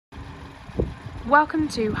Welcome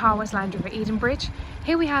to Harwood's Land Rover Edenbridge.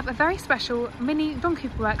 Here we have a very special mini John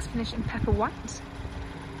Cooper Works finished in pepper white.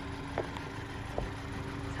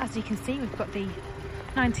 As you can see, we've got the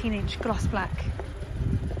 19-inch gloss black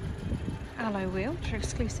alloy wheels, which are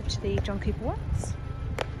exclusive to the John Cooper Works.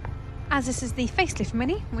 As this is the facelift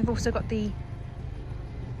mini, we've also got the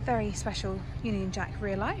very special Union Jack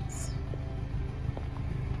rear lights.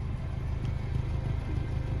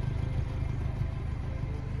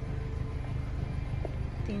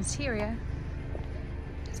 The interior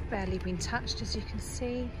has barely been touched, as you can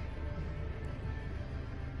see.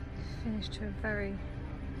 Finished to a very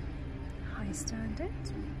high standard.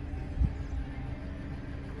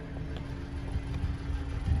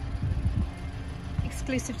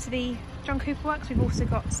 Exclusive to the John Cooper Works, we've also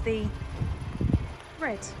got the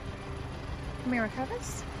red mirror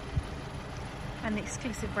covers and the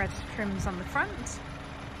exclusive red trims on the front.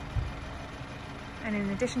 And in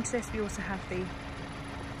addition to this, we also have the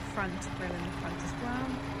front grille in the front as well.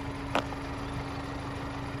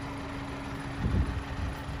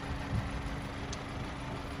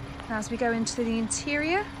 Now as we go into the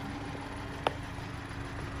interior,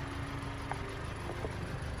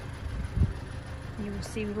 you will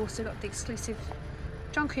see we've also got the exclusive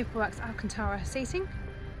John Cooper Works Alcantara seating,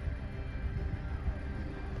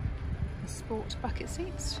 the sport bucket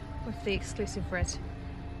seats with the exclusive red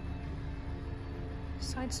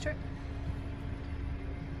side strip.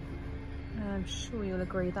 I'm sure you'll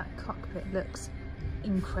agree that cockpit looks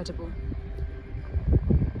incredible.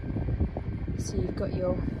 So you've got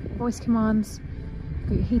your voice commands, you've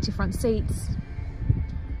got your heated front seats.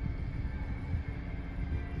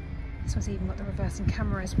 This one's even got the reversing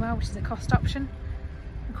camera as well, which is a cost option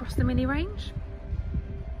across the mini range.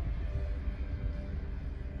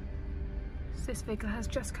 So this vehicle has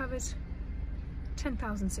just covered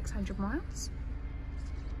 10,600 miles.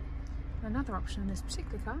 Another option in this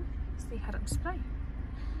particular car is the head-up display.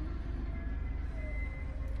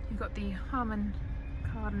 You've got the Harman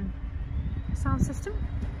Kardon sound system.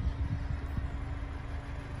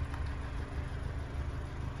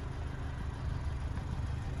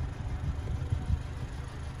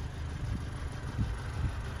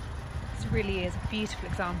 This really is a beautiful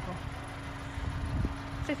example.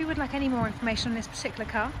 So if you would like any more information on this particular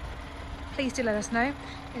car, please do let us know.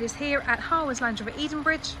 It is here at Harwood's Land Rover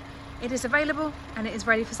Edenbridge. It is available and it is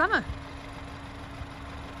ready for summer.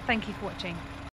 Thank you for watching.